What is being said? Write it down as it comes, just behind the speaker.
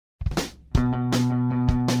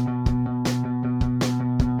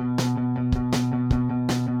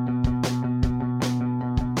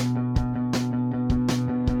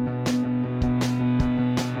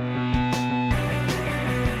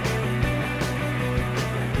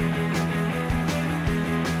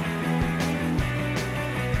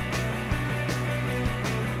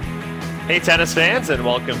Hey, tennis fans, and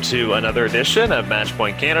welcome to another edition of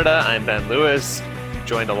Matchpoint Canada. I'm Ben Lewis,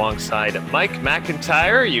 joined alongside Mike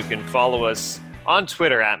McIntyre. You can follow us on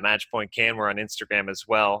Twitter at Matchpoint Can. We're on Instagram as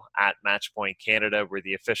well at Matchpoint Canada. We're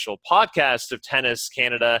the official podcast of Tennis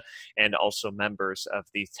Canada and also members of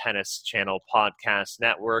the Tennis Channel Podcast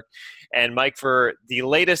Network. And Mike, for the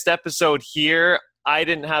latest episode here, I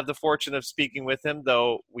didn't have the fortune of speaking with him,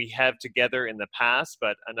 though we have together in the past,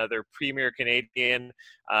 but another premier Canadian,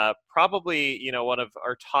 probably, one of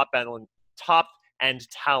our top end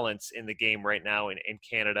talents in the game right now in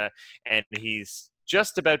Canada. And he's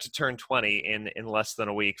just about to turn 20 in less than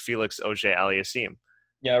a week, Felix Auger-Aliassime.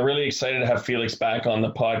 Yeah, really excited to have Felix back on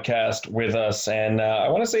the podcast with us. And I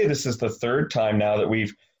want to say this is the third time now that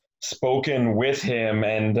we've spoken with him,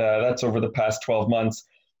 and that's over the past 12 months.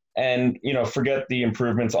 And, forget the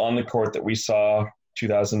improvements on the court that we saw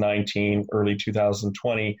 2019, early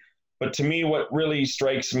 2020. But to me, what really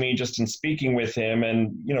strikes me just in speaking with him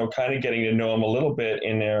and, kind of getting to know him a little bit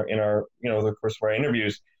in our the course of our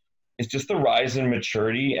interviews is just the rise in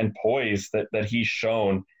maturity and poise that he's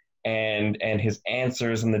shown and his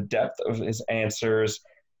answers and the depth of his answers.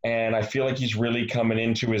 And I feel like he's really coming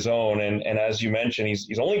into his own. And as you mentioned,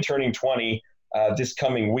 he's only turning 20 this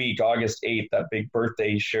coming week, August 8th, that big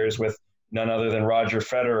birthday he shares with none other than Roger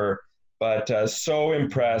Federer. But so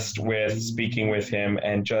impressed with speaking with him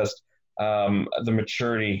and just the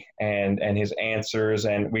maturity and his answers.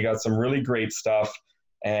 And we got some really great stuff.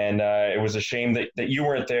 And it was a shame that you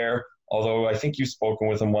weren't there, although I think you've spoken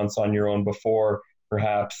with him once on your own before,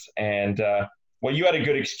 perhaps. And, you had a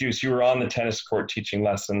good excuse. You were on the tennis court teaching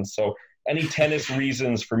lessons. So any tennis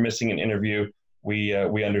reasons for missing an interview,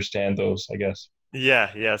 we understand those, I guess.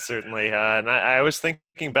 Yeah, certainly. And I was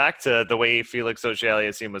thinking back to the way Felix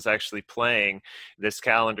Auger-Aliassime was actually playing this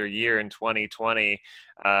calendar year in 2020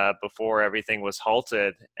 before everything was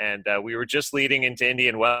halted. And we were just leading into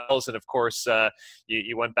Indian Wells. And of course,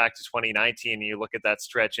 you went back to 2019 and you look at that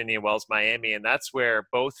stretch, Indian Wells, Miami, and that's where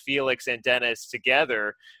both Felix and Denis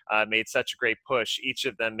together made such a great push, each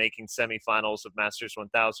of them making semifinals of Masters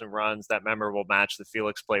 1000 runs, that memorable match that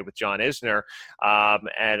Felix played with John Isner.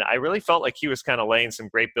 And I really felt like he was kind of laying some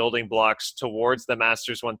great building blocks towards the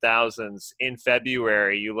Masters 1000s in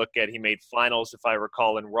February. You look at, he made finals, if I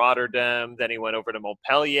recall, in Rotterdam. Then he went over to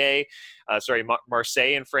Marseille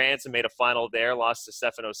in France and made a final there, lost to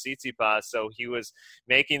Stefano Tsitsipas. So he was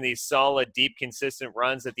making these solid, deep, consistent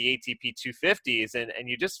runs at the ATP 250s. And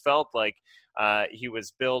you just felt like he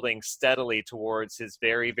was building steadily towards his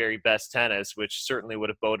very, very best tennis, which certainly would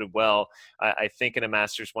have boded well, I think, in a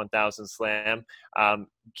Masters 1000 slam.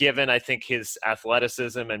 Given, I think, his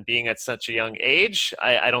athleticism and being at such a young age,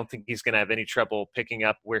 I don't think he's going to have any trouble picking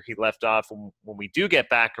up where he left off when we do get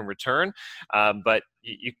back and return. But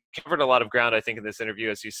you covered a lot of ground, I think, in this interview.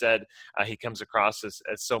 As you said, he comes across as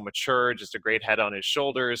so mature, just a great head on his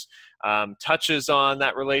shoulders, touches on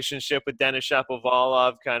that relationship with Denis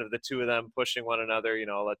Shapovalov, kind of the two of them pushing one another.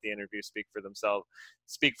 I'll let the interview speak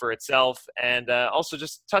for itself. And also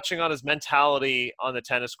just touching on his mentality on the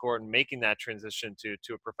tennis court and making that transition to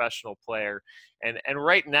a professional player. And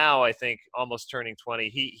right now, I think, almost turning 20,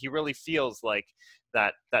 he really feels like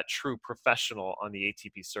that true professional on the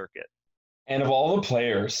ATP circuit. And of all the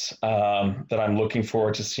players that I'm looking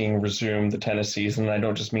forward to seeing resume the tennis season, and I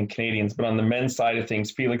don't just mean Canadians, but on the men's side of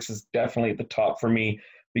things, Felix is definitely at the top for me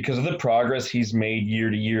because of the progress he's made year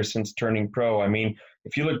to year since turning pro. I mean,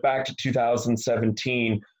 if you look back to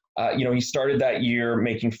 2017, he started that year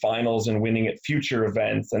making finals and winning at future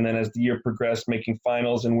events. And then as the year progressed, making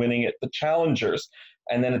finals and winning at the challengers.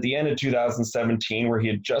 And then at the end of 2017, where he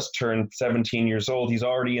had just turned 17 years old, he's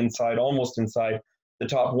already almost inside the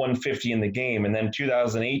top 150 in the game. And then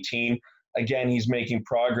 2018, again, he's making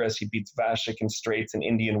progress. He beats Vasek in straights and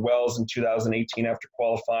Indian Wells in 2018 after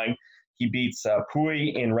qualifying. He beats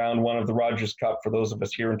Pouille in round one of the Rogers Cup for those of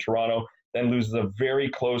us here in Toronto, then loses a very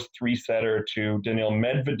close three-setter to Daniil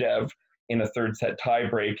Medvedev in a third-set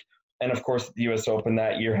tiebreak. And, of course, at the U.S. Open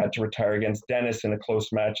that year had to retire against Denis in a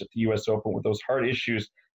close match at the U.S. Open with those heart issues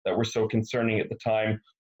that were so concerning at the time.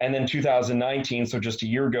 And then 2019, so just a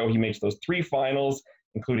year ago, he makes those three finals,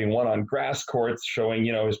 including one on grass courts, showing,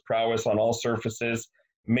 his prowess on all surfaces,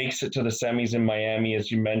 makes it to the semis in Miami,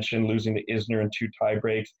 as you mentioned, losing to Isner in two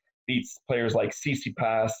tiebreaks, beats players like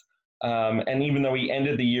Tsitsipas. And even though he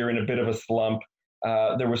ended the year in a bit of a slump,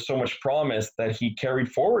 there was so much promise that he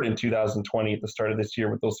carried forward in 2020 at the start of this year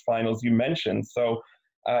with those finals you mentioned. So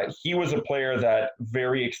he was a player that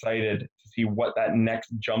very excited to see what that next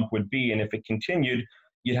jump would be. And if it continued,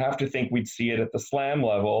 you'd have to think we'd see it at the slam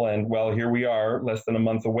level. And well, here we are, less than a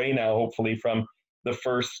month away now, hopefully, from the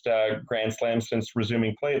first Grand Slam since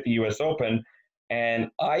resuming play at the U.S. Open. And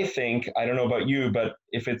I think, I don't know about you, but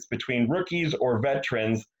if it's between rookies or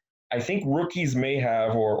veterans, I think rookies may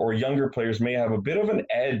have, or younger players may have a bit of an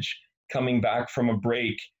edge coming back from a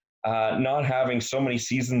break, not having so many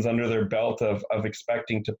seasons under their belt of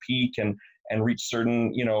expecting to peak and reach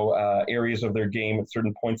certain, areas of their game at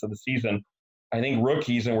certain points of the season. I think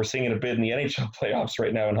rookies, and we're seeing it a bit in the NHL playoffs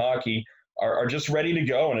right now in hockey, are just ready to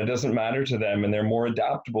go, and it doesn't matter to them, and they're more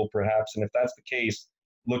adaptable perhaps. And if that's the case,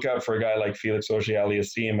 look out for a guy like Felix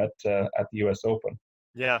Auger-Aliassime at the U.S. Open.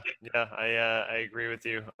 Yeah, I agree with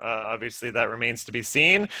you. Obviously, that remains to be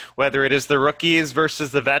seen, whether it is the rookies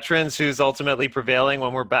versus the veterans who's ultimately prevailing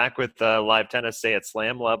when we're back with live tennis, say, at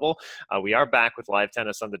slam level. We are back with live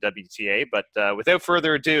tennis on the WTA, but without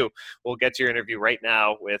further ado, we'll get to your interview right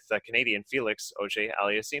now with Canadian Felix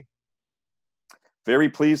Auger-Aliassime. Very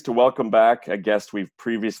pleased to welcome back a guest we've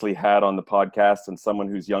previously had on the podcast and someone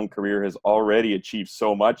whose young career has already achieved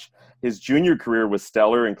so much. His junior career was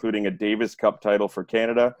stellar, including a Davis Cup title for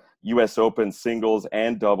Canada, U.S. Open singles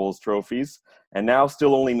and doubles trophies. And now,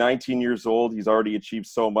 still only 19 years old, he's already achieved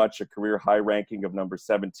so much, a career high ranking of number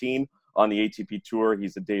 17 on the ATP Tour.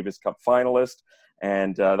 He's a Davis Cup finalist,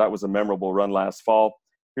 and that was a memorable run last fall.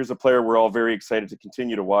 Here's a player we're all very excited to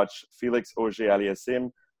continue to watch, Felix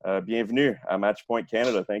Auger-Aliassime. Bienvenue à Matchpoint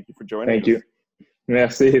Canada. Thank you for joining us. Thank you.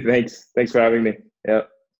 Merci. Thanks for having me. Yeah.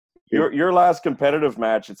 Your last competitive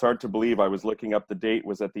match, it's hard to believe, I was looking up the date,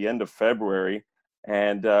 was at the end of February,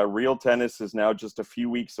 and real tennis is now just a few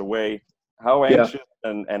weeks away. How anxious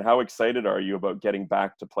and how excited are you about getting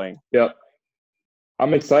back to playing? Yeah.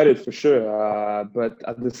 I'm excited for sure, but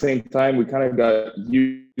at the same time, we kind of got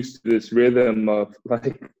used to this rhythm of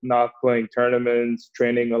like not playing tournaments,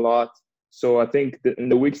 training a lot. So I think that in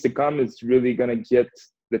the weeks to come, it's really going to get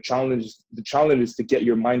the challenge. The challenge is to get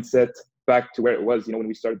your mindset back to where it was, when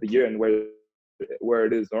we started the year and where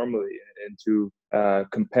it is normally, into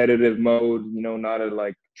competitive mode, not a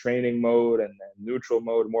like training mode and neutral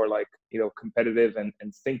mode, more like, competitive and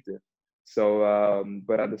instinctive. So,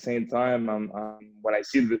 but at the same time, when I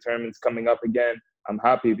see the tournaments coming up again, I'm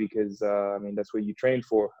happy because, that's what you train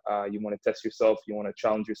for. You want to test yourself. You want to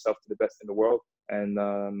challenge yourself to the best in the world. And,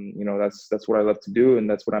 that's what I love to do. And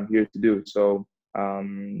that's what I'm here to do. So,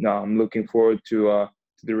 no, I'm looking forward to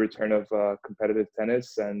the return of competitive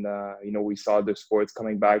tennis. And, we saw other sports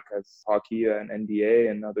coming back as hockey and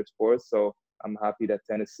NBA and other sports. So I'm happy that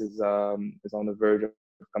tennis is on the verge of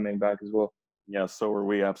coming back as well. Yeah, so are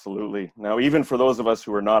we, absolutely. Now, even for those of us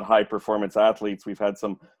who are not high-performance athletes, we've had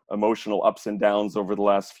some emotional ups and downs over the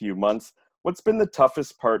last few months. What's been the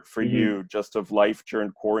toughest part for you just of life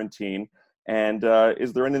during quarantine? And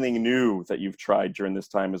is there anything new that you've tried during this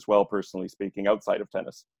time as well, personally speaking, outside of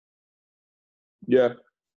tennis? Yeah.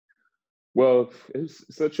 Well, it's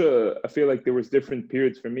I feel like there was different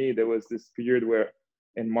periods for me. There was this period where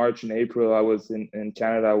in March and April, I was in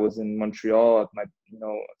Canada. I was in Montreal at my,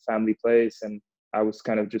 family place. And I was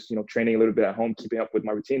kind of just, training a little bit at home, keeping up with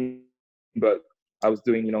my routine. But I was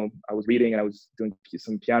doing, I was reading and I was doing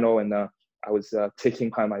some piano, and I was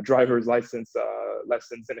taking my driver's license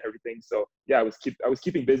lessons and everything. So yeah, I was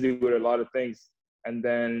keeping busy with a lot of things. And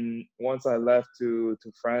then once I left to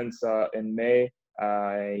France in May,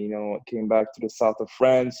 I, came back to the south of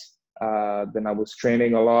France. Then I was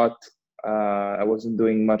training a lot. I wasn't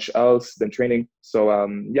doing much else than training. So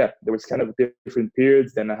there was kind of different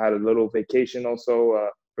periods. Then I had a little vacation also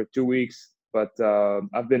for 2 weeks. But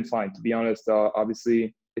I've been fine, to be honest.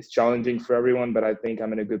 Obviously, it's challenging for everyone, but I think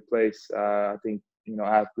I'm in a good place. I think,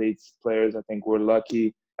 athletes, players, I think we're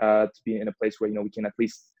lucky to be in a place where, we can at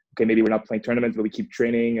least, okay, maybe we're not playing tournaments, but we keep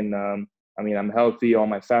training. And I'm healthy. All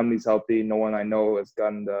my family's healthy. No one I know has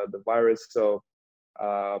gotten the virus. So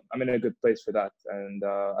I'm in a good place for that. And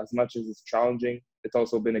as much as it's challenging, it's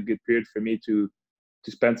also been a good period for me to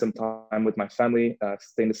spend some time with my family,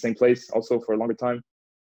 stay in the same place also for a longer time.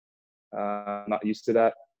 Not used to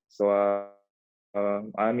that. So,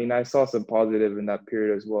 I saw some positive in that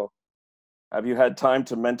period as well. Have you had time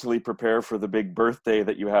to mentally prepare for the big birthday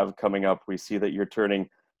that you have coming up? We see that you're turning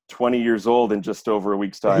 20 years old in just over a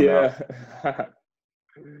week's time. Yeah.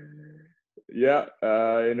 Yeah,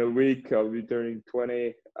 in a week I'll be turning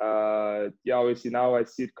 20. Obviously now I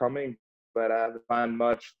see it coming, but I haven't planned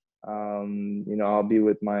much. I'll be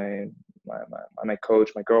with my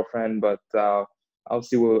coach, my girlfriend, but I'll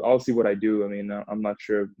see what I do. I'm not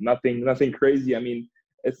sure. Nothing crazy.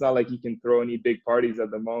 It's not like you can throw any big parties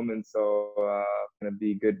at the moment. So gonna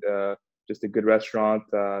be good. Just a good restaurant,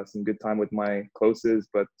 some good time with my closest.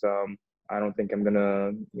 But I don't think I'm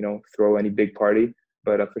gonna throw any big party.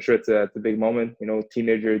 but for sure it's a big moment. You know,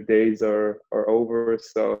 teenager days are over,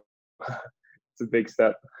 so it's a big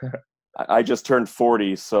step. I just turned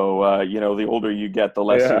 40, so you know, the older you get, the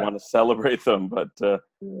less you Yeah. want to celebrate them. But 20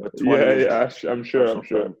 Yeah, is yeah, I'm sure.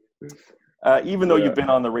 special time. Even though Yeah. you've been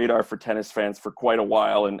on the radar for tennis fans for quite a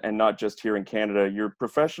while, and not just here in Canada, your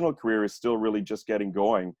professional career is still really just getting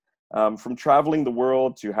going. From traveling the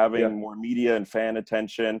world to having more media and fan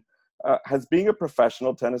attention, has being a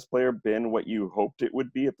professional tennis player been what you hoped it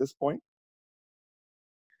would be at this point?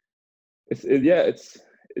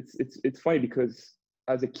 It's funny because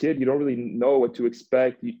as a kid you don't really know what to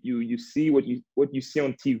expect. You see what you see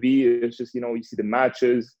on TV. It's just, you know, you see the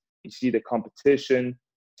matches, you see the competition,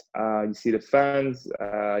 you see the fans,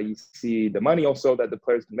 you see the money also that the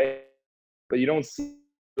players make, but you don't see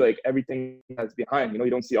like everything that's behind. You know,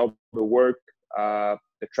 you don't see all the work, the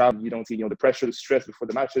travel. You don't see, you know, the pressure, the stress before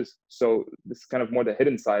the matches. So this is kind of more the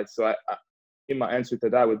hidden side. So in my answer to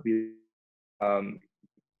that would be,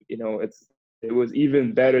 you know, it was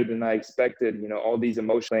even better than I expected. You know, all these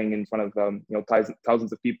emotions playing in front of you know,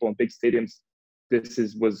 thousands of people in big stadiums.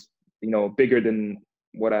 Was, you know, bigger than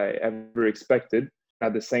what I ever expected.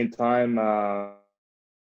 At the same time,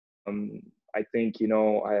 I think, you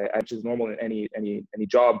know, I just normal in any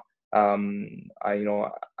job. You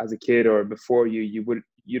know, as a kid or before, you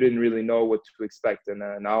didn't really know what to expect, and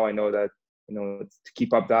now I know that, you know, to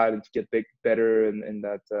keep up that and to get better in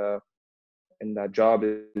that job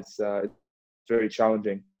is very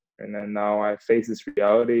challenging. And then now I face this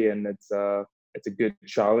reality, and it's a good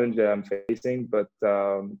challenge that I'm facing, but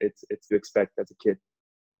it's to expect as a kid.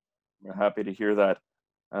 I'm happy to hear that.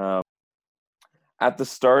 At the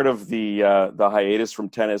start of the hiatus from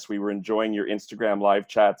tennis, we were enjoying your Instagram live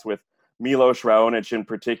chats with Milos Raonic in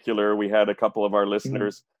particular. We had a couple of our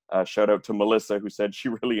listeners, shout out to Melissa, who said she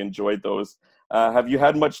really enjoyed those. Have you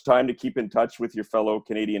had much time to keep in touch with your fellow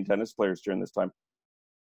Canadian tennis players during this time?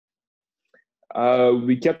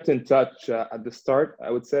 We kept in touch at the start,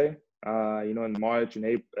 I would say. You know, in March and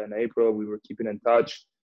April, we were keeping in touch.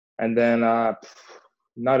 And then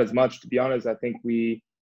not as much, to be honest. I think we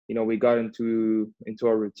got into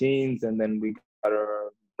our routines, and then we got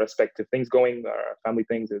our respective things going, our family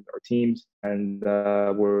things, our teams, and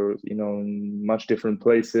we're, you know, in much different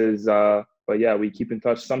places. But yeah, we keep in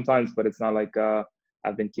touch sometimes, but it's not like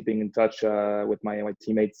I've been keeping in touch with my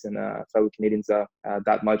teammates and fellow Canadians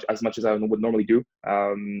that much as I would normally do.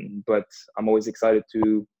 But I'm always excited to,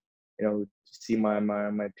 you know, to see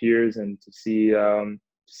my peers and to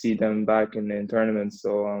see them back in tournaments.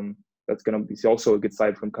 So that's gonna be also a good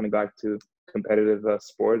side from coming back to competitive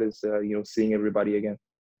sport, is you know, seeing everybody again.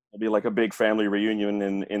 It'll be like a big family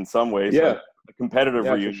reunion in some ways. Yeah, a competitive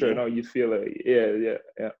reunion. For sure. No, you feel it.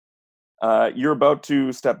 Yeah. You're about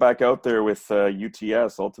to step back out there with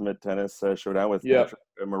UTS, Ultimate Tennis Showdown, with Patrick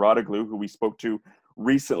Mouratoglou, who we spoke to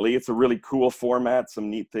recently. It's a really cool format, some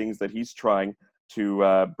neat things that he's trying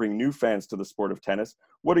to bring new fans to the sport of tennis.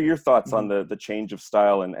 What are your thoughts on the change of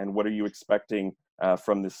style, and what are you expecting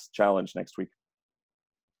from this challenge next week?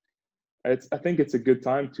 I think it's a good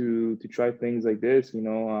time to try things like this. You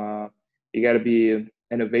know, you got to be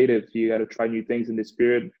innovative. You got to try new things in this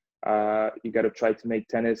period. You got to try to make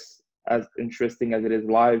tennis as interesting as it is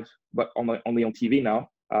live, but only on TV now,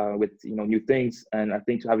 with, you know, new things. And I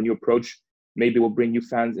think to have a new approach maybe will bring new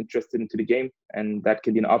fans interested into the game, and that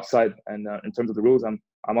can be an upside. And in terms of the rules,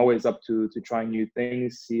 I'm always up to trying new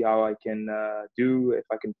things, see how I can do, if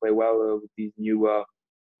I can play well with these new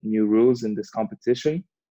rules in this competition.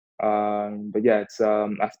 But yeah, it's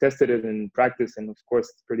I've tested it in practice, and of course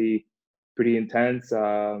it's pretty intense.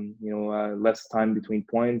 You know, less time between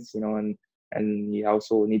points, you know, and you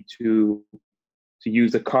also need to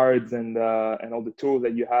use the cards and all the tools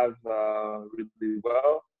that you have really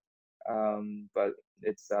well. But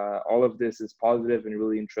it's all of this is positive and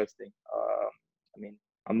really interesting. I mean,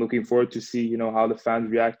 I'm looking forward to see, you know, how the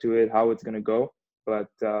fans react to it, how it's gonna go. But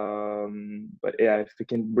yeah, if it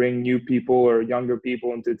can bring new people or younger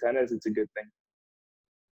people into tennis, it's a good thing.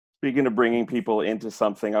 Speaking of bringing people into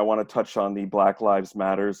something, I want to touch on the Black Lives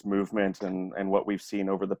Matters movement and what we've seen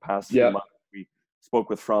over the past few months. We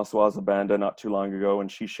spoke with Françoise Abanda not too long ago,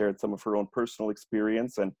 and she shared some of her own personal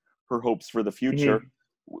experience and her hopes for the future.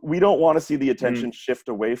 We don't want to see the attention shift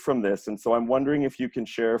away from this. And so I'm wondering if you can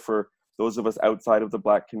share, for those of us outside of the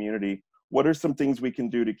Black community, what are some things we can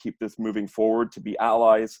do to keep this moving forward, to be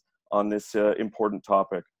allies on this important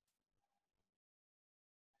topic?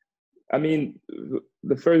 I mean,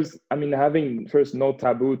 having first no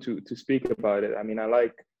taboo to speak about it. I mean, I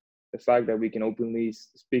like the fact that we can openly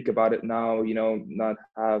speak about it now, you know, not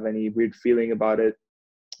have any weird feeling about it.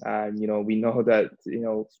 You know, we know that, you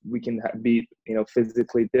know, we can be, you know,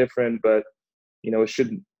 physically different, but, you know, it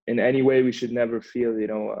shouldn't, in any way, we should never feel, you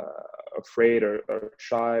know, afraid or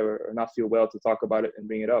shy or not feel well to talk about it and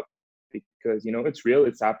bring it up, because, you know, it's real,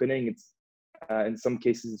 it's happening. It's in some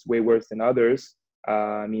cases, it's way worse than others.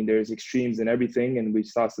 I mean, there's extremes in everything, and we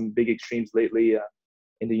saw some big extremes lately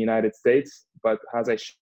in the United States. But as I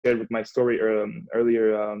shared with my story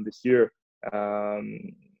earlier this year,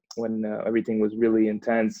 when everything was really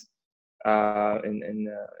intense in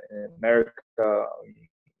America,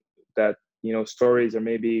 that, you know, stories are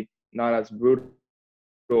maybe not as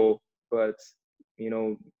brutal, but, you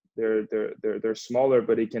know, they're smaller,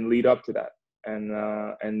 but it can lead up to that.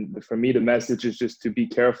 And for me, the message is just to be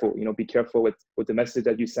careful. You know, be careful with the message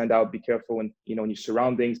that you send out. Be careful when, you know, in your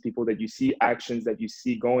surroundings, people that you see, actions that you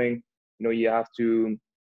see going. You know, we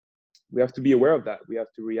have to be aware of that. We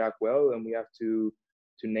have to react well, and we have to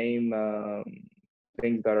name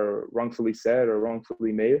things that are wrongfully said or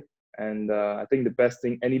wrongfully made. And I think the best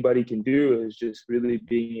thing anybody can do is just really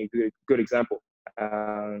being a good example.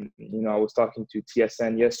 You know, I was talking to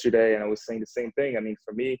TSN yesterday, and I was saying the same thing. I mean,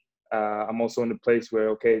 for me, I'm also in a place where,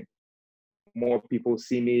 okay, more people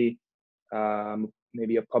see me,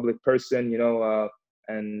 maybe a public person, you know,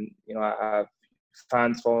 and, you know, I have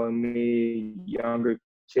fans following me, younger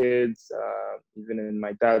kids, even in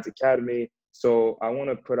my dad's academy. So I want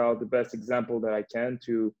to put out the best example that I can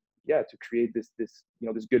to create this, you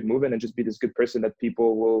know, this good movement, and just be this good person that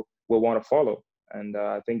people will want to follow. And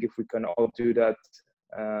I think if we can all do that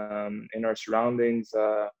in our surroundings,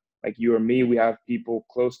 like you or me, we have people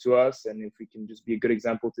close to us, and if we can just be a good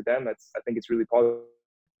example to them, I think it's really positive.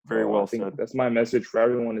 Very well I think said. that's my message for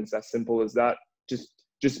everyone. It's as simple as that.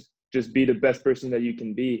 Just be the best person that you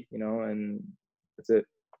can be, you know, and that's it.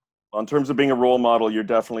 Well, in terms of being a role model, you're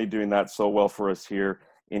definitely doing that so well for us here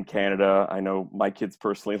in Canada. I know my kids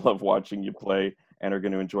personally love watching you play and are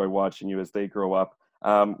going to enjoy watching you as they grow up.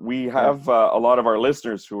 We have a lot of our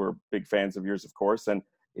listeners who are big fans of yours, of course, and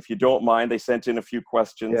if you don't mind, they sent in a few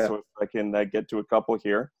questions, so if I can get to a couple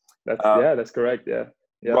here. That's correct. Yeah.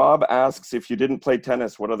 Rob asks, if you didn't play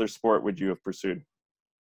tennis, what other sport would you have pursued?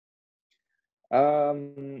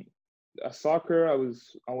 Soccer. I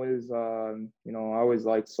was always, you know, I always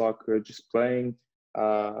liked soccer, just playing.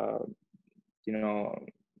 You know,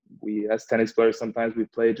 we as tennis players, sometimes we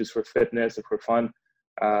play just for fitness or for fun.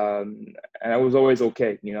 And I was always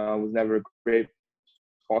okay. You know, I was never a great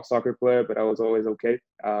soccer player, but I was always okay.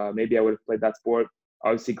 Maybe I would have played that sport.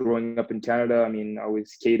 Obviously, growing up in Canada, I mean, I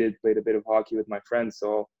always skated, played a bit of hockey with my friends.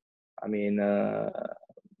 So, I mean, I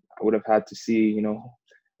would have had to see, you know,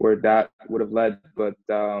 where that would have led. But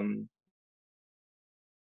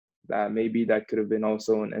that maybe that could have been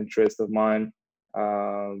also an interest of mine.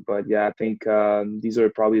 But yeah, I think these are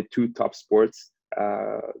probably the two top sports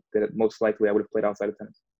that most likely I would have played outside of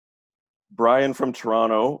tennis. Brian from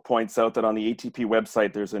Toronto points out that on the ATP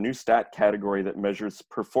website, there's a new stat category that measures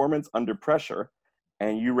performance under pressure,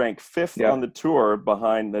 and you rank fifth on the tour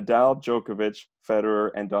behind Nadal, Djokovic,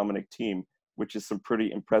 Federer, and Dominic Thiem, which is some pretty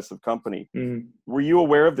impressive company. Mm-hmm. Were you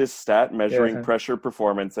aware of this stat measuring pressure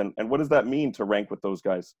performance, and what does that mean to rank with those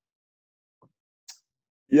guys?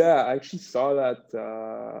 Yeah, I actually saw that.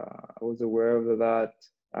 I was aware of that.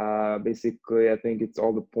 Basically, I think it's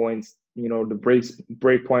all the points, you know, the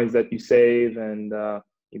break points that you save, and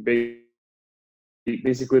you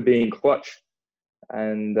basically being clutch.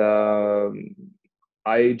 And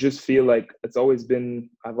I just feel like I've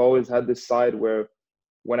always had this side where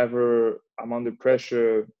whenever I'm under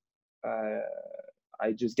pressure,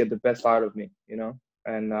 I just get the best out of me, you know.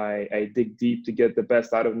 And I dig deep to get the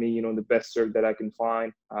best out of me, you know, the best serve that I can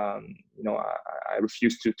find. You know, I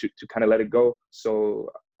refuse to kind of let it go. So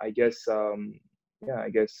I guess, I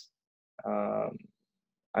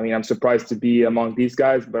mean, I'm surprised to be among these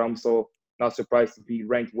guys, but I'm so not surprised to be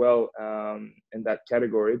ranked well in that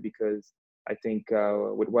category, because I think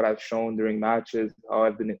with what I've shown during matches, how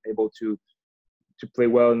I've been able to play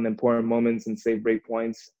well in important moments and save break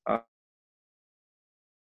points,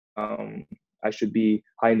 I should be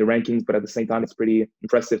high in the rankings, but at the same time, it's pretty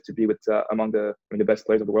impressive to be with among the best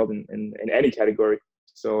players of the world in any category.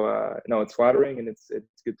 So no, it's flattering, and it's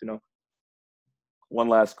good to know. One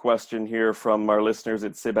last question here from our listeners.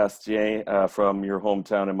 It's Sébastien from your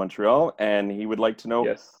hometown in Montreal, and he would like to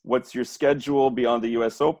know, what's your schedule beyond the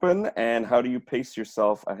U.S. Open, and how do you pace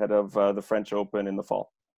yourself ahead of the French Open in the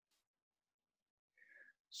fall?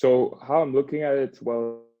 So how I'm looking at it,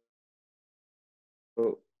 well,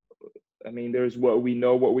 I mean, there's what we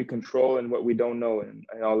know, what we control, and what we don't know in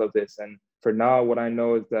all of this. And for now, what I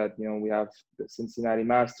know is that, you know, we have the Cincinnati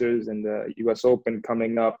Masters and the U.S. Open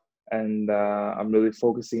coming up and I'm really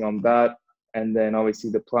focusing on that. And then obviously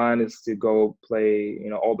the plan is to go play,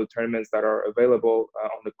 all the tournaments that are available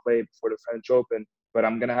on the clay before the French Open. But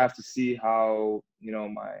I'm gonna have to see how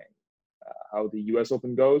how the U.S.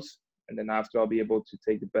 Open goes, and then after I'll be able to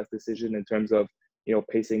take the best decision in terms of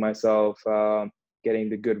pacing myself, getting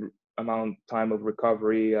the good amount time of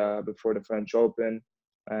recovery before the French Open,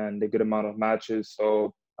 and a good amount of matches.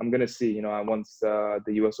 So I'm gonna see, once the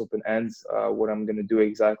U.S. Open ends, what I'm gonna do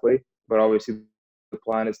exactly. But obviously, the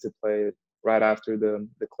plan is to play right after the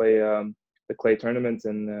clay tournament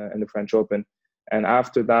and the French Open. And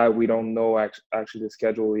after that, we don't know actually the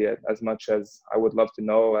schedule yet. As much as I would love to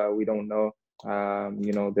know, we don't know.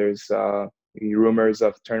 There's rumors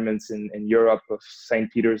of tournaments in Europe, of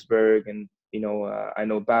St. Petersburg, and I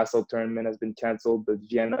know Basel tournament has been canceled, but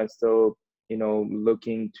Vienna is still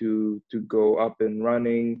looking to go up and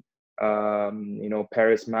running.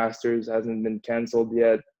 Paris Masters hasn't been canceled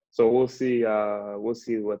yet, so we'll see. We'll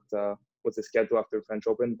see what's the schedule after the French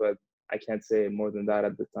Open, but I can't say more than that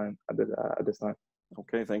at this time.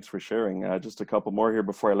 Okay, thanks for sharing. Just a couple more here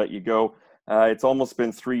before I let you go. It's almost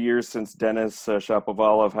been 3 years since Denis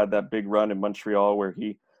Shapovalov had that big run in Montreal where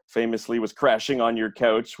he famously was crashing on your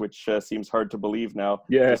couch, which seems hard to believe now.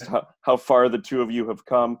 Yeah. Just how far the two of you have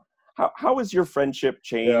come. How has your friendship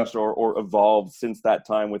changed or evolved since that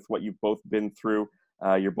time with what you've both been through?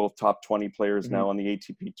 You're both top 20 players now on the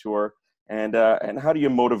ATP Tour. And how do you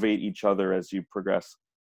motivate each other as you progress?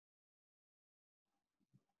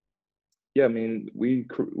 Yeah, I mean, we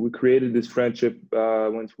created this friendship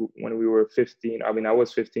when we were 15. I mean, I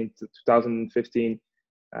was 15, 2015.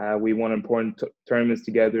 We won important tournaments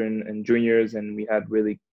together in juniors, and we had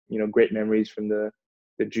really, great memories from the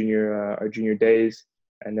our junior days.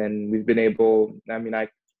 And then we've been able. I mean, I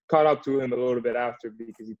caught up to him a little bit after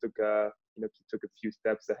because he took a few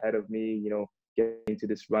steps ahead of me. Getting to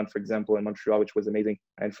this run, for example, in Montreal, which was amazing.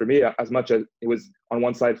 And for me, as much as it was on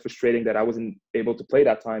one side frustrating that I wasn't able to play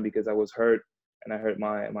that time because I was hurt and I hurt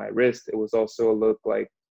my wrist, it was also look like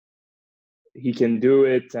he can do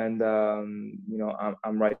it, and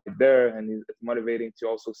I'm right there, and it's motivating to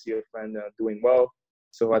also see a friend doing well.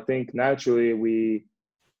 So I think naturally we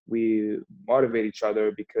motivate each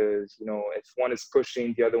other because if one is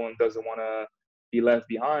pushing, the other one doesn't want to be left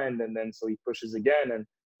behind, and then so he pushes again,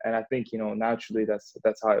 and I think naturally that's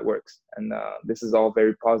how it works. And this is all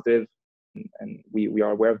very positive, and we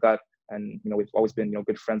are aware of that. And we've always been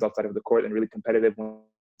good friends outside of the court and really competitive when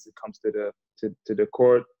it comes to the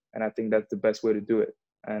court. And I think that's the best way to do it.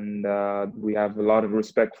 And we have a lot of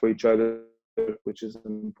respect for each other, which is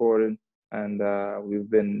important. And we've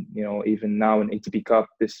been even now in ATP Cup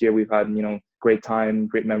this year, we've had great time,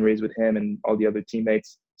 great memories with him and all the other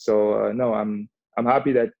teammates. So no, I'm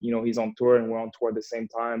happy that he's on tour and we're on tour at the same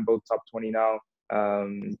time, both top 20 now.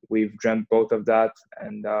 We've dreamt both of that,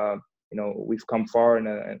 and we've come far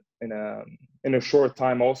in a short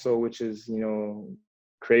time also, which is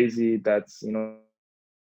crazy. That's not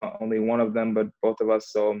only one of them, but both of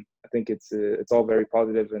us. So I think it's all very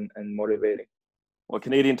positive and motivating. Well,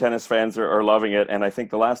 Canadian tennis fans are loving it, and I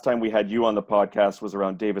think the last time we had you on the podcast was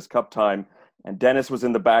around Davis Cup time. And Denis was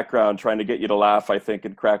in the background trying to get you to laugh, I think,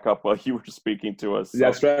 and crack up while you were speaking to us. So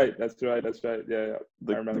That's right. Yeah.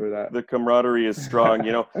 I remember that. The camaraderie is strong.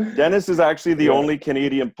 Denis is actually the only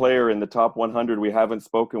Canadian player in the top 100 we haven't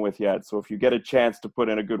spoken with yet. So if you get a chance to put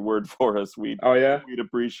in a good word for us, we'd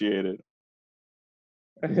appreciate it.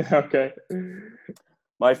 Okay.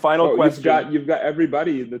 My final question. You've got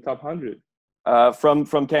everybody in the top 100.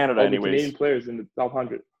 From Canada, anyways. Canadian players in the top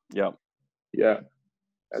 100. Yeah. Yeah.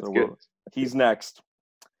 That's good. He's next.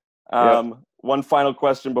 One final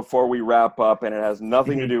question before we wrap up, and it has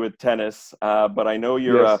nothing to do with tennis. But I know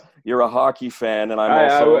you're a hockey fan, and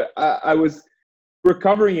I was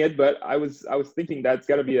recovering it, but I was thinking that's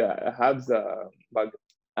got to be a Habs bug.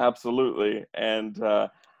 Absolutely, and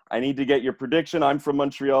I need to get your prediction. I'm from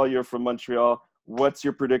Montreal. You're from Montreal. What's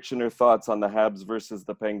your prediction or thoughts on the Habs versus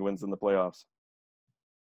the Penguins in the playoffs?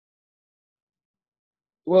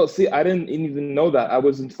 Well, see, I didn't even know that. I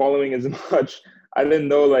wasn't following as much. I didn't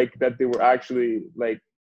know that they were actually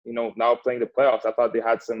now playing the playoffs. I thought they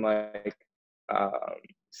had some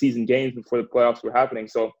season games before the playoffs were happening.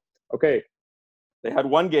 So, okay. They had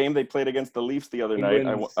one game. They played against the Leafs the other night.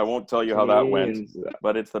 I won't tell you how that went,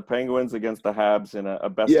 but it's the Penguins against the Habs in a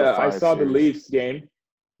best of 5 Yeah, I saw series. the Leafs game.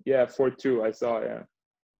 Yeah, 4-2. I saw, yeah.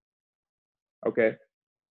 Okay.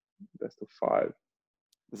 Best of 5.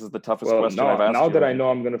 This is the toughest question I've asked now you. That I know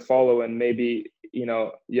I'm going to follow, and maybe,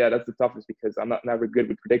 that's the toughest because I'm never good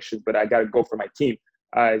with predictions, but I got to go for my team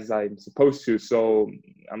as I'm supposed to. So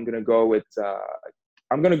I'm going to go with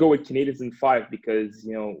Canadians in 5 because,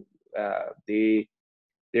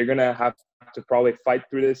 they're gonna have to probably fight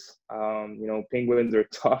through this. Penguins are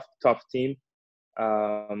a tough team.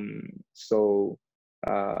 So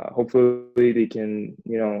hopefully they can,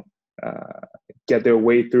 get their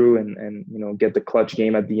way through and get the clutch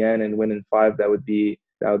game at the end and win in 5. That would be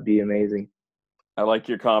amazing. I like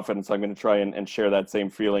your confidence. I'm going to try and share that same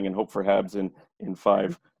feeling and hope for Habs in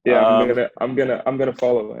 5. Yeah, I'm gonna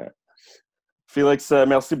follow that. Félix,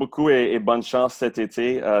 merci beaucoup et bonne chance cet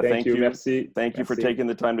été. Thank you. Merci. Thank you for taking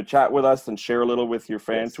the time to chat with us and share a little with your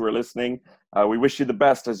fans who are listening. We wish you the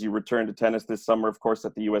best as you return to tennis this summer, of course,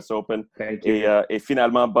 at the U.S. Open. Thank you. Et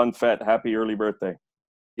finalement, bonne fête. Happy early birthday.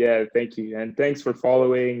 Yeah, thank you. And thanks for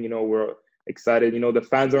following. We're excited. The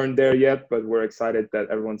fans aren't there yet, but we're excited that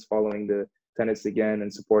everyone's following the tennis again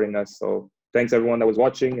and supporting us. So thanks everyone that was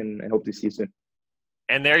watching, and hope to see you soon.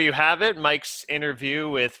 And there you have it, Mike's interview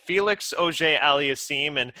with Félix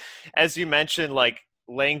Auger-Aliassime. And as you mentioned,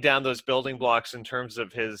 laying down those building blocks in terms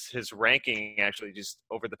of his ranking, actually, just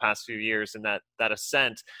over the past few years and that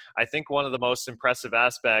ascent, I think one of the most impressive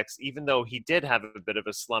aspects, even though he did have a bit of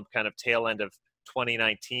a slump kind of tail end of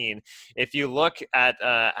 2019, if you look at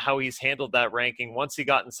how he's handled that ranking once he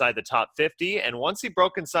got inside the top 50 and once he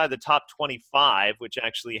broke inside the top 25, which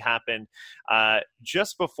actually happened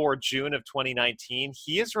just before June of 2019,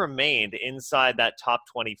 he has remained inside that top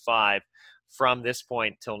 25 from this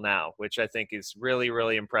point till now, which I think is really,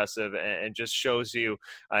 really impressive and just shows you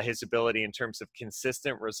his ability in terms of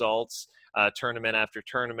consistent results, tournament after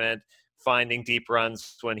tournament, finding deep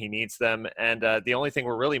runs when he needs them. And the only thing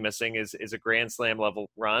we're really missing is a Grand Slam level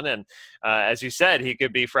run. And as you said, he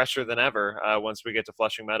could be fresher than ever once we get to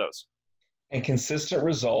Flushing Meadows. And consistent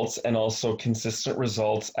results, and also consistent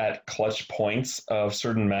results at clutch points of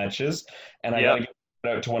certain matches. And I got to give it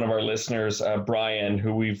out to one of our listeners, Brian,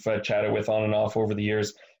 who we've chatted with on and off over the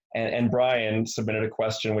years. And Brian submitted a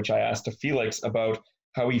question, which I asked to Félix, about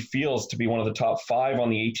how he feels to be one of the top 5 on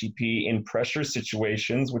the ATP in pressure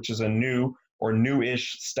situations, which is a new or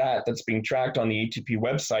new-ish stat that's being tracked on the ATP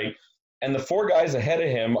website. And the 4 guys ahead of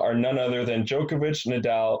him are none other than Djokovic,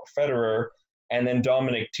 Nadal, Federer, and then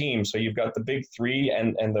Dominic Thiem. So you've got the big 3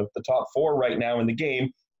 and the top 4 right now in the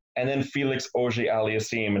game, and then Félix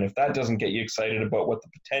Auger-Aliassime. And if that doesn't get you excited about what the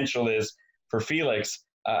potential is for Félix,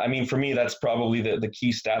 for me, that's probably the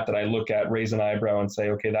key stat that I look at, raise an eyebrow and say,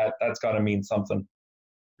 okay, that's got to mean something.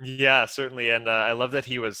 Yeah, certainly. And I love that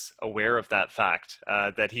he was aware of that fact,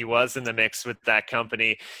 that he was in the mix with that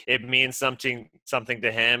company. It means something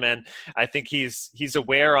to him. And I think he's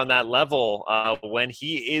aware on that level when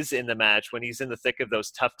he is in the match, when he's in the thick of those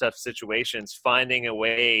tough situations, finding a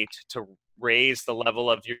way to raise the level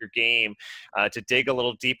of your game, to dig a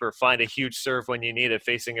little deeper, find a huge serve when you need it,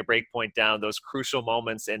 facing a break point down, those crucial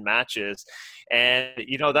moments in matches. And,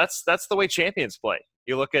 that's the way champions play.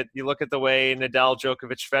 You look at the way Nadal,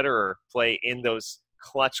 Djokovic, Federer play in those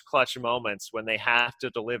clutch moments when they have to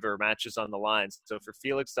deliver matches on the lines. So for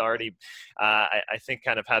Félix to already, I think,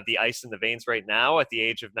 kind of have the ice in the veins right now at the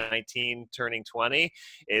age of 19, turning 20,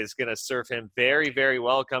 is going to serve him very, very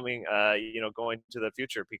well coming, going to the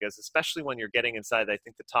future, because especially when you're getting inside, I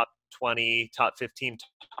think, the top 20, top 15,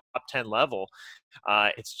 top 10 level,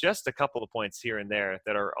 it's just a couple of points here and there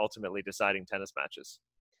that are ultimately deciding tennis matches.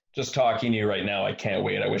 Just talking to you right now, I can't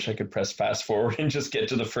wait. I wish I could press fast forward and just get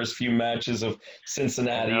to the first few matches of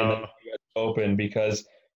Cincinnati and the US Open, because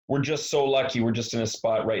we're just so lucky. We're just in a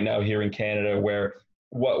spot right now here in Canada where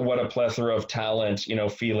what a plethora of talent,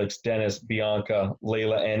 Félix, Dennis, Bianca,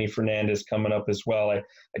 Leylah, Annie Fernandez coming up as well. I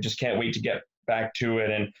just can't wait to get back to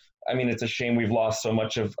it. And it's a shame we've lost so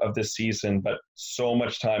much of this season, but so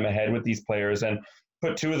much time ahead with these players. And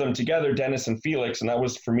put 2 of them together, Dennis and Félix, and that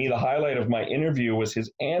was, for me, the highlight of my interview, was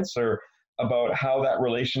his answer about how that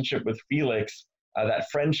relationship with Félix, that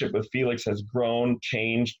friendship with Félix has grown,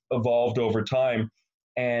 changed, evolved over time.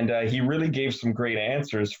 And he really gave some great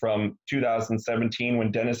answers from 2017 when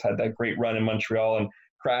Dennis had that great run in Montreal and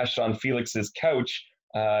crashed on Félix's couch,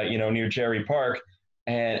 near Jerry Park.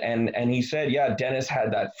 And he said, yeah, Dennis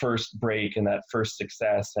had that first break and that first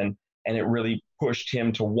success, and it really pushed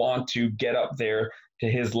him to want to get up there to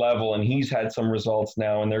his level. And he's had some results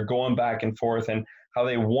now, and they're going back and forth, and how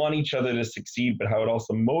they want each other to succeed, but how it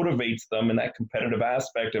also motivates them in that competitive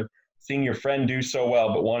aspect of seeing your friend do so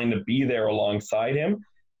well, but wanting to be there alongside him.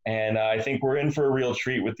 And I think we're in for a real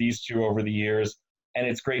treat with these 2 over the years. And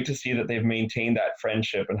it's great to see that they've maintained that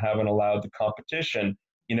friendship and haven't allowed the competition,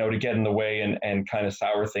 to get in the way and kind of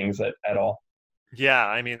sour things at all. Yeah,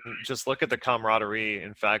 I mean, just look at the camaraderie,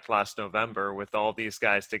 in fact, last November with all these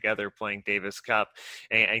guys together playing Davis Cup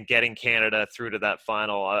and getting Canada through to that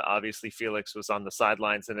final. Obviously, Felix was on the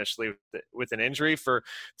sidelines initially with an injury for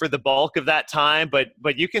the bulk of that time, but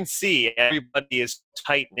you can see everybody is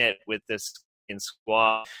tight-knit with this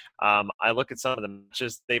squad. I look at some of the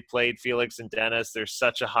matches they played, Felix and Dennis. There's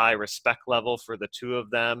such a high respect level for the two of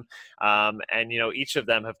them. And, each of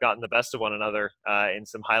them have gotten the best of one another in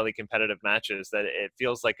some highly competitive matches that it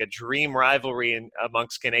feels like a dream rivalry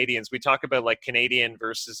amongst Canadians. We talk about like Canadian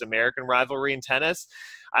versus American rivalry in tennis.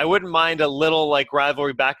 I wouldn't mind a little like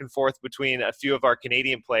rivalry back and forth between a few of our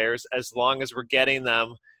Canadian players as long as we're getting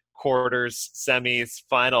them quarters, semis,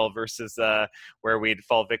 final versus where we'd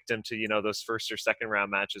fall victim to those first or second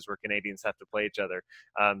round matches where Canadians have to play each other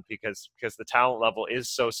because the talent level is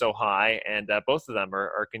so high, and both of them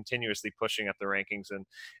are continuously pushing up the rankings and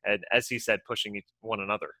as he said, pushing one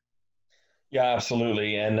another. Yeah,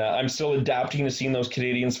 absolutely. And I'm still adapting to seeing those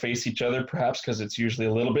Canadians face each other, perhaps because it's usually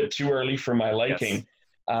a little bit too early for my liking.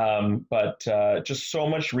 Yes. But just so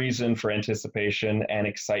much reason for anticipation and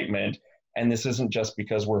excitement. And this isn't just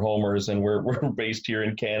because we're homers and we're based here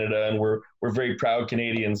in Canada and we're very proud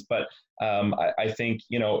Canadians. But I think,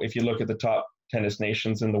 if you look at the top tennis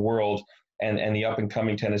nations in the world and the up and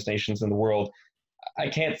coming tennis nations in the world, I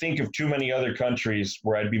can't think of too many other countries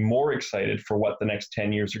where I'd be more excited for what the next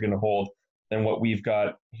 10 years are going to hold than what we've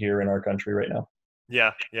got here in our country right now.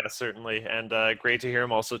 Yeah, certainly. And great to hear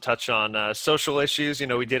him also touch on social issues.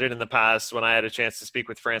 We did it in the past when I had a chance to speak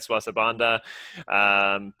with Francois Sabanda.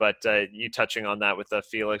 But you touching on that with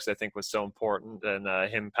Felix, I think was so important. And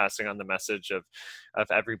him passing on the message of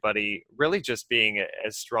everybody really just being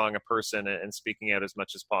as strong a person and speaking out as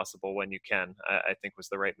much as possible when you can, I think was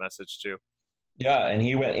the right message too. Yeah, and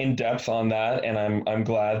he went in depth on that, and I'm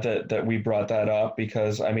glad that we brought that up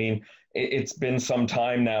because, I mean, it's been some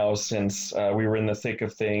time now since we were in the thick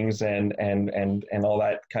of things and all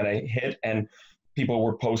that kind of hit, and people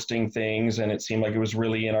were posting things, and it seemed like it was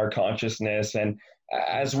really in our consciousness. And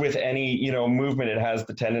as with any movement, it has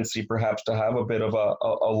the tendency perhaps to have a bit of a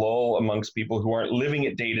lull amongst people who aren't living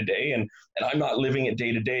it day to day. And I'm not living it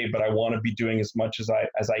day to day, but I want to be doing as much as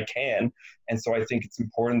I can. And so I think it's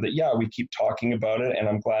important that we keep talking about it. And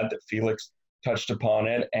I'm glad that Felix touched upon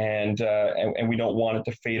it, and we don't want it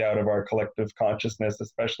to fade out of our collective consciousness,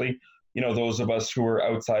 especially those of us who are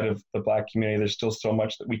outside of the Black community. There's still so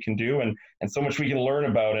much that we can do and so much we can learn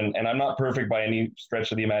about. And I'm not perfect by any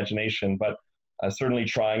stretch of the imagination, but certainly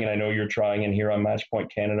trying, and I know you're trying. And here on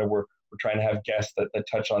Matchpoint Canada, we're trying to have guests that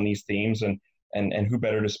touch on these themes, and who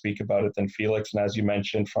better to speak about it than Felix, and as you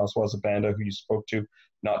mentioned, Francois Zabanda, who you spoke to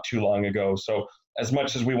not too long ago. So as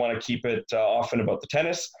much as we want to keep it often about the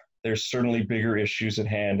tennis, there's certainly bigger issues at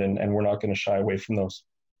hand, and we're not going to shy away from those.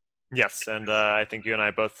 Yes, and I think you and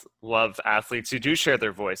I both love athletes who do share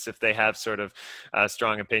their voice. If they have sort of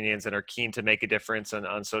strong opinions and are keen to make a difference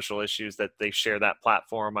on social issues, that they share that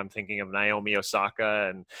platform. I'm thinking of Naomi Osaka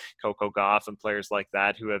and Coco Gauff and players like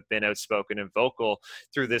that who have been outspoken and vocal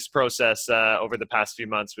through this process over the past few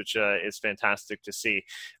months, which is fantastic to see.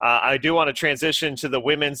 I do want to transition to the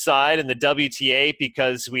women's side and the WTA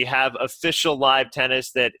because we have official live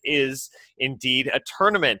tennis that is indeed a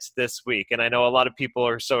tournament this week. And I know a lot of people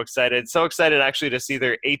are so excited actually to see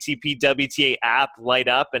their ATP WTA app light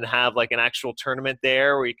up and have like an actual tournament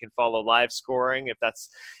there where you can follow live scoring if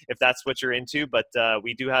that's what you're into. But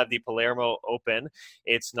we do have the Palermo Open.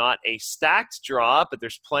 It's not a stacked draw, but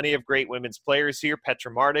there's plenty of great women's players here.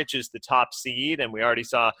 Petra Martic is the top seed, and we already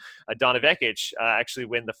saw Donna Vekic actually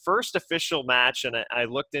win the first official match. And I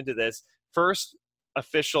looked into this, first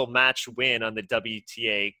official match win on the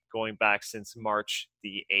WTA going back since March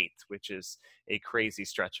the 8th, which is a crazy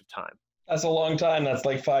stretch of time. That's a long time. That's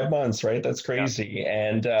like 5 months, right? That's crazy. Yeah.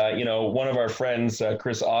 And, one of our friends,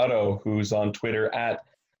 Chris Otto, who's on Twitter at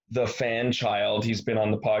The Fan Child, he's been on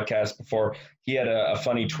the podcast before. He had a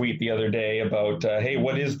funny tweet the other day about, hey,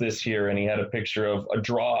 what is this here? And he had a picture of a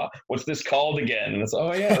draw. What's this called again? And it's,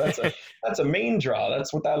 oh yeah, that's a main draw.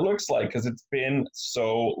 That's what that looks like because it's been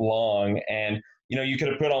so long. And you could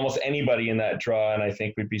have put almost anybody in that draw, and I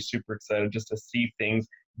think we'd be super excited just to see things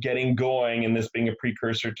getting going, and this being a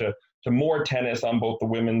precursor to more tennis on both the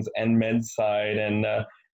women's and men's side. And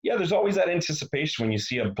there's always that anticipation when you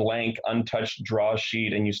see a blank, untouched draw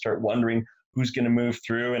sheet, and you start wondering who's going to move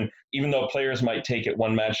through. And even though players might take it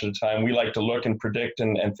one match at a time, we like to look and predict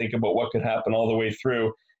and think about what could happen all the way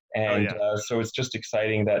through. And so it's just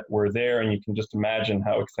exciting that we're there, and you can just imagine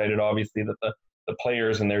how excited, obviously, that the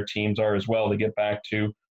players and their teams are as well to get back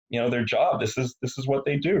to their job. This is what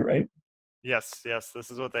they do, right? Yes, this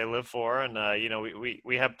is what they live for. And,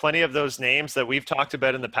 we have plenty of those names that we've talked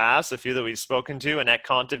about in the past, a few that we've spoken to. Annette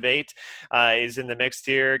Kontaveit is in the mix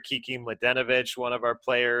here. Kiki Mladenovic, one of our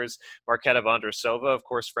players. Marketa Vondrousova, of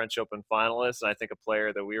course, French Open finalist. And I think a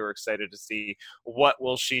player that we were excited to see what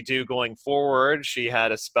will she do going forward. She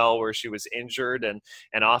had a spell where she was injured and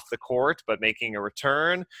off the court, but making a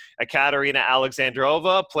return. Katerina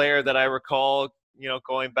Alexandrova, player that I recall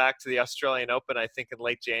going back to the Australian Open, I think in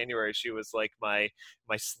late January, she was like my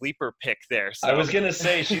sleeper pick there. So. I was going to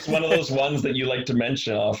say, she's one of those ones that you like to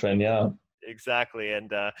mention often, yeah. Exactly,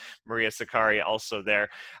 and Maria Sakkari also there.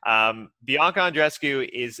 Bianca Andreescu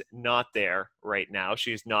is not there right now.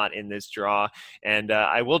 She's not in this draw. And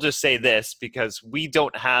I will just say this, because we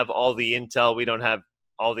don't have all the intel, we don't have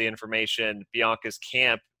all the information. Bianca's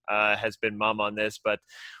camp has been mum on this, but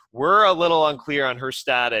we're a little unclear on her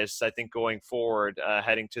status, I think, going forward,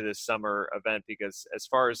 heading to this summer event, because as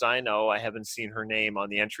far as I know, I haven't seen her name on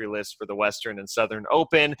the entry list for the Western and Southern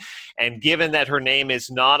Open. And given that her name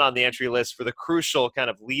is not on the entry list for the crucial kind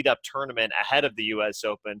of lead-up tournament ahead of the U.S.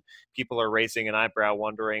 Open, people are raising an eyebrow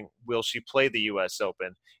wondering, will she play the U.S.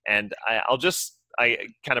 Open? And I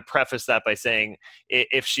kind of preface that by saying,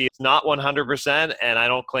 if she is not 100%, and I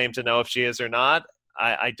don't claim to know if she is or not,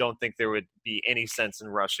 I don't think there would be any sense in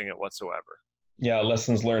rushing it whatsoever. Yeah,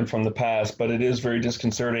 lessons learned from the past, but it is very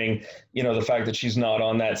disconcerting, the fact that she's not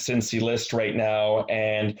on that Cincy list right now.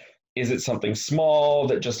 And is it something small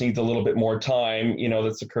that just needs a little bit more time,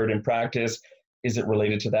 that's occurred in practice? Is it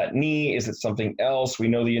related to that knee? Is it something else? We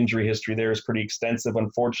know the injury history there is pretty extensive,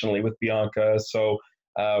 unfortunately, with Bianca. So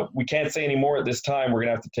we can't say any more at this time. We're going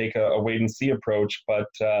to have to take a wait-and-see approach, but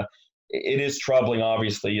it is troubling,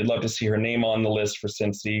 obviously. You'd love to see her name on the list for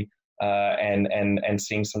Cincy, and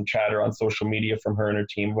seeing some chatter on social media from her and her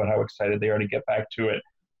team about how excited they are to get back to it.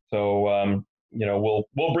 So,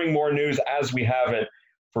 we'll bring more news as we have it.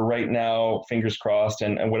 For right now, fingers crossed,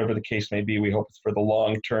 and whatever the case may be, we hope it's for the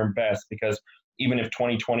long-term best, because even if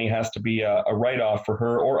 2020 has to be a write-off for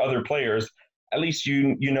her or other players, at least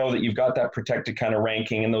you know that you've got that protected kind of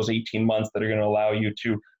ranking in those 18 months that are going to allow you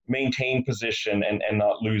to maintain position and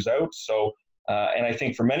not lose out. So, and I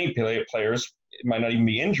think for many players, it might not even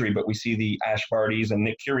be injury, but we see the Ash Bardys and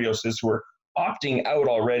Nick Kyrgioses who are opting out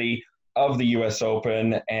already of the U.S.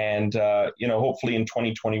 Open. And, hopefully in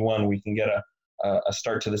 2021, we can get a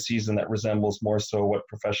start to the season that resembles more so what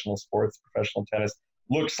professional tennis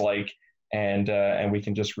looks like. And we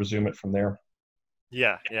can just resume it from there.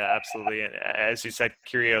 Yeah, absolutely. And as you said,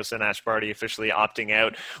 Kyrgios and Ash Barty officially opting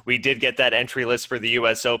out. We did get that entry list for the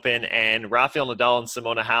U.S. Open, and Rafael Nadal and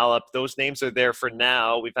Simona Halep, those names are there for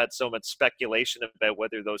now. We've had so much speculation about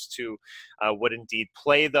whether those two would indeed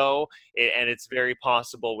play, though, and it's very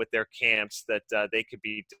possible with their camps that they could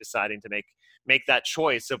be deciding to make that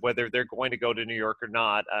choice of whether they're going to go to New York or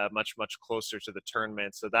not, much closer to the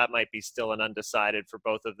tournament. So that might be still an undecided for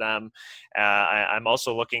both of them. I'm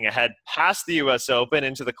also looking ahead past the U.S. Open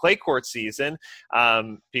into the clay court season,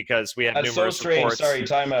 because we have That's numerous so strange. reports. Sorry,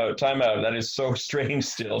 time out. That is so strange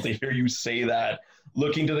still to hear you say that.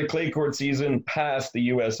 Looking to the clay court season past the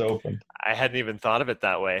U.S. Open. I hadn't even thought of it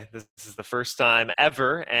that way. This is the first time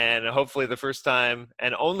ever, and hopefully the first time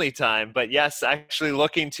and only time. But yes, actually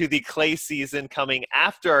looking to the clay season coming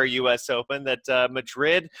after our U.S. Open, that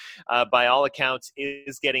Madrid, by all accounts,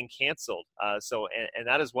 is getting canceled. So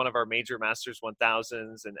that is one of our major Masters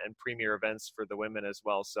 1000s and premier events for the women as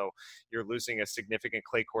well. So you're losing a significant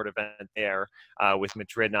clay court event there with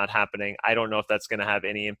Madrid not happening. I don't know if that's going to have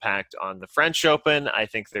any impact on the French Open. I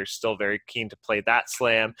think they're still very keen to play that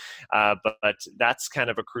slam. But that's kind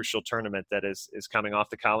of a crucial tournament that is coming off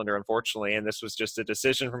the calendar, unfortunately. And this was just a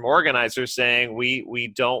decision from organizers saying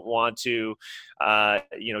we don't want to,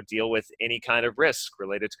 deal with any kind of risk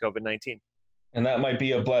related to COVID-19. And that might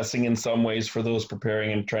be a blessing in some ways for those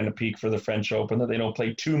preparing and trying to peak for the French Open, that they don't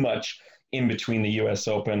play too much in between the U.S.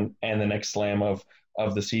 Open and the next slam of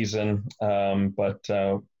the season. But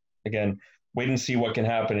again, wait and see what can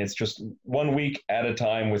happen. It's just 1 week at a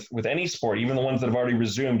time with any sport, even the ones that have already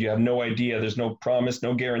resumed. You have no idea. There's no promise,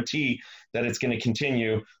 no guarantee that it's going to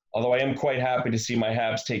continue. Although I am quite happy to see my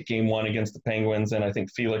Habs take game one against the Penguins, and I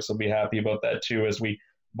think Felix will be happy about that too, as we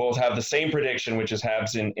both have the same prediction, which is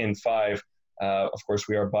Habs in 5. Of course,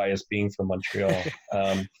 we are biased being from Montreal.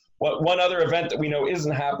 One other event that we know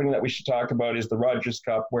isn't happening that we should talk about is the Rogers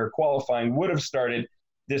Cup, where qualifying would have started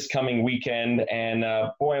this coming weekend, and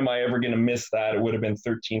boy, am I ever going to miss that. It would have been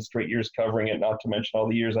 13 straight years covering it, not to mention all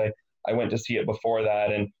the years I went to see it before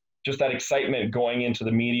that, and just that excitement going into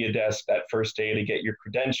the media desk that first day to get your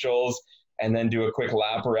credentials and then do a quick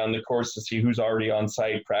lap around the course to see who's already on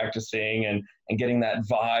site practicing and getting that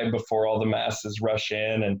vibe before all the masses rush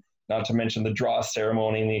in, and not to mention the draw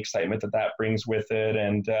ceremony and the excitement that brings with it.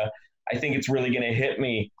 And I think it's really going to hit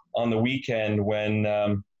me on the weekend when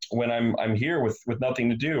I'm here with nothing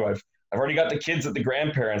to do. I've already got the kids at the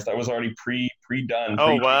grandparents. That was already pre-done.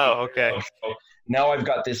 Oh, wow. Okay. So now I've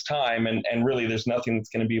got this time, and really there's nothing that's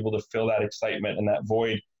going to be able to fill that excitement and that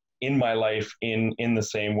void in my life in the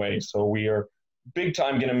same way. So we are big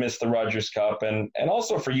time going to miss the Rogers Cup. And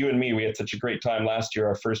also for you and me, we had such a great time last year,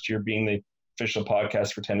 our first year being the official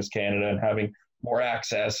podcast for Tennis Canada and having more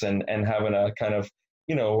access and having a kind of,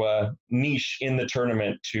 niche in the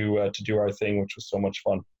tournament to do our thing, which was so much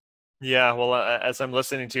fun. Yeah, well, as I'm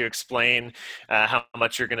listening to you explain how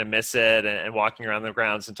much you're going to miss it and walking around the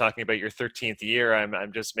grounds and talking about your 13th year,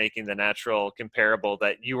 I'm just making the natural comparable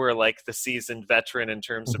that you were like the seasoned veteran in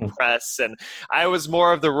terms of press, and I was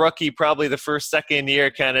more of the rookie, probably the second year,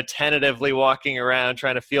 kind of tentatively walking around,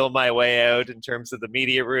 trying to feel my way out in terms of the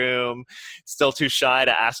media room, still too shy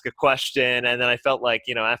to ask a question. And then I felt like,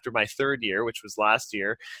 after my third year, which was last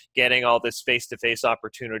year, getting all this face-to-face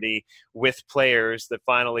opportunity with players that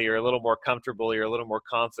finally are a little more comfortable, you're a little more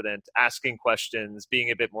confident, asking questions, being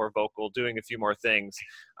a bit more vocal, doing a few more things.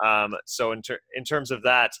 So in terms of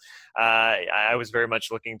that, I was very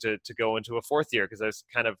much looking to go into a fourth year because I was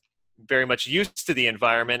kind of very much used to the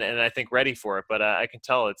environment and I think ready for it. But I can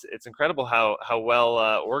tell it's incredible how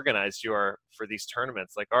well organized you are for these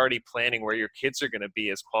tournaments. Like already planning where your kids are going to be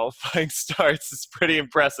as qualifying starts is pretty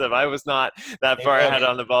impressive. I was not that far ahead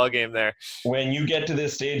on the ball game there. When you get to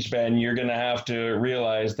this stage, Ben, you're going to have to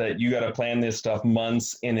realize that you got to plan this stuff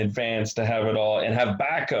months in advance to have it all and have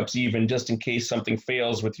backups even just in case something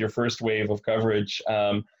fails with your first wave of coverage.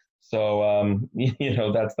 That's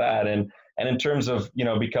that. And in terms of,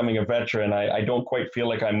 becoming a veteran, I don't quite feel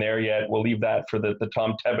like I'm there yet. We'll leave that for the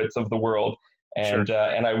Tom Tebbetts of the world. And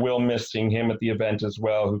Sure. And I will miss seeing him at the event as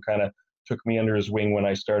well, who kind of took me under his wing when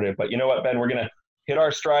I started. But you know what, Ben, we're going to hit our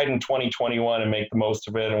stride in 2021 and make the most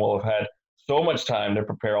of it. And we'll have had so much time to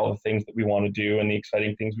prepare all the things that we want to do and the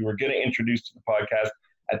exciting things we were going to introduce to the podcast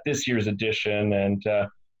at this year's edition. And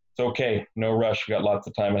it's okay. No rush. We got lots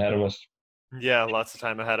of time ahead of us. Yeah, lots of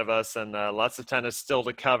time ahead of us and lots of tennis still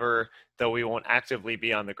to cover, though we won't actively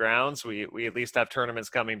be on the grounds. We at least have tournaments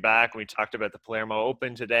coming back. We talked about the Palermo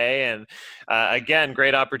Open today. And again,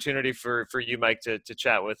 great opportunity for you, Mike, to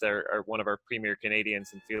chat with one of our premier Canadians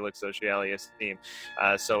and Felix Auger-Aliassime.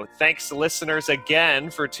 So thanks, listeners, again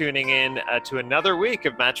for tuning in to another week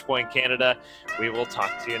of Matchpoint Canada. We will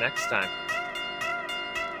talk to you next time.